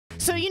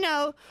So, you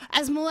know,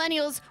 as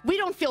millennials, we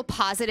don't feel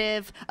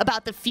positive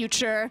about the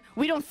future.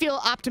 We don't feel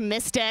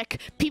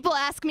optimistic. People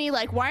ask me,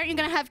 like, why aren't you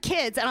going to have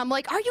kids? And I'm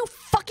like, are you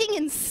fucking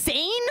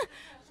insane?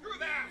 Screw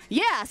that.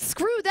 Yeah,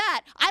 screw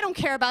that. I don't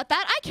care about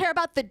that. I care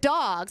about the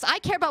dogs. I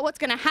care about what's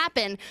going to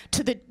happen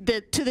to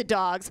the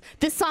dogs.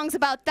 This song's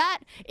about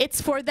that.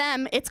 It's for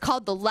them. It's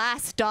called The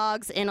Last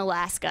Dogs in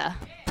Alaska.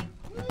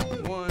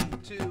 1,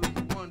 2,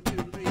 1, 2,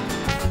 3.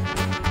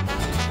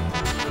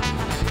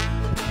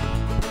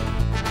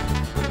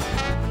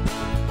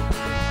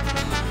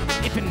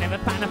 If you never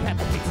find a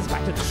pebble, takes us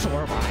back to the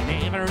shoreline,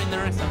 never in the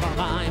rest of our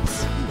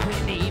lives.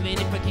 And even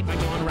if we keep on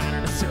going round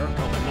in a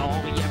circle, and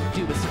all we ever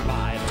do is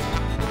survive.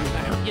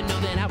 I hope you know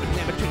that I would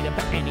never trade it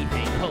for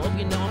anything. Hope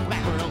you know I'm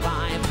glad we're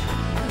alive.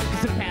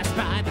 Cause we pass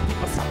by, the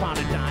people stop on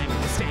a dime,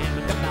 and stand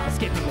with the mouths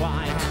gaping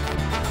wide.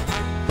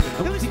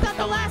 Who's got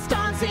the last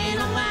dogs in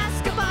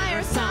Alaska by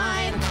our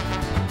side?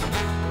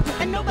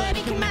 And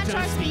nobody can match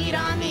our speed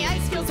on the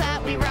ice fields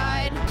that we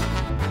ride.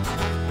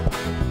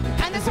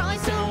 And there's probably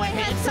still a way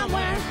ahead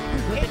somewhere.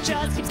 It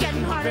just keeps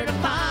getting harder to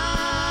find.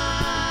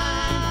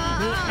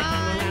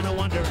 I turn around and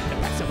wonder if the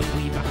packs that we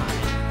leave behind.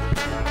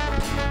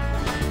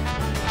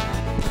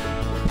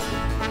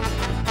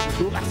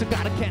 Ooh, I still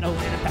got a kettle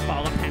and a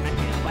pebble of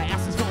pemmican.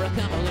 Lasts for a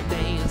couple of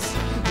days.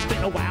 It's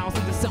been a while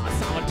since I saw a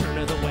solid turn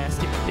to the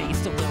west. If they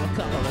still live a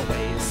couple of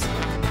ways.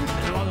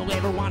 And all I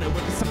ever wanted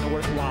was something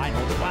worthwhile.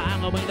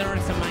 While away the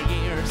rest of my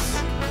years.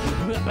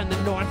 Up in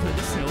the north where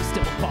the snow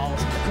still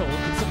falls. And the cold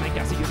can still make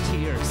us of your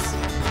tears.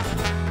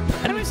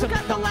 And we've still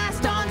got the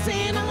last dogs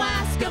in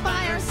Alaska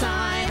by our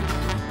side.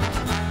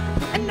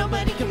 And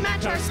nobody can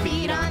match our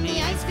speed on the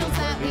ice fields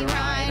that we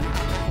ride.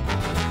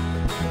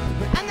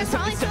 And there's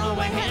probably still a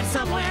way ahead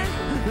somewhere.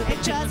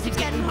 It just keeps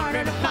getting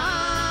harder to find.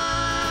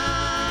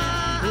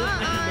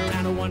 I turn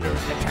around and wonder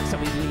if the tracks that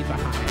we leave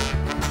behind.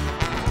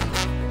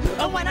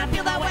 Oh, when I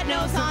feel that wet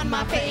nose on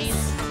my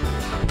face,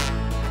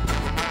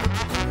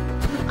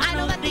 I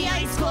know that the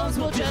ice floes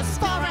will just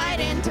fall right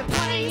into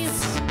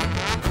place.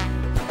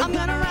 I'm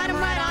gonna ride them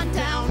right on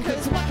down,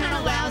 cause what kind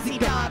of lousy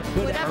dog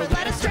would ever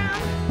let us drown?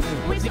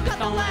 We've still got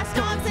the last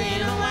dogs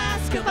in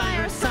Alaska by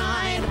our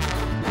side.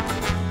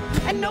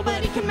 And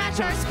nobody can match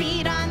our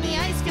speed on the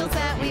ice fields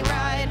that we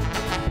ride.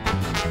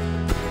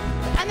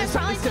 And there's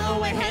probably still a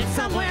way ahead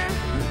somewhere.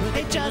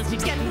 It just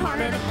keeps getting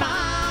harder to find.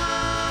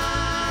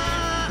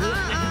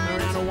 I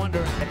turn around and wonder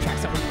if the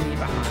tracks that we leave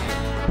behind.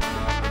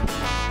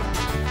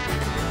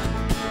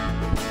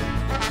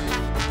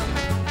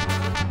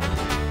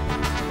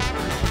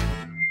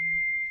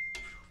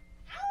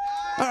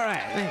 All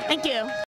right. Thank you.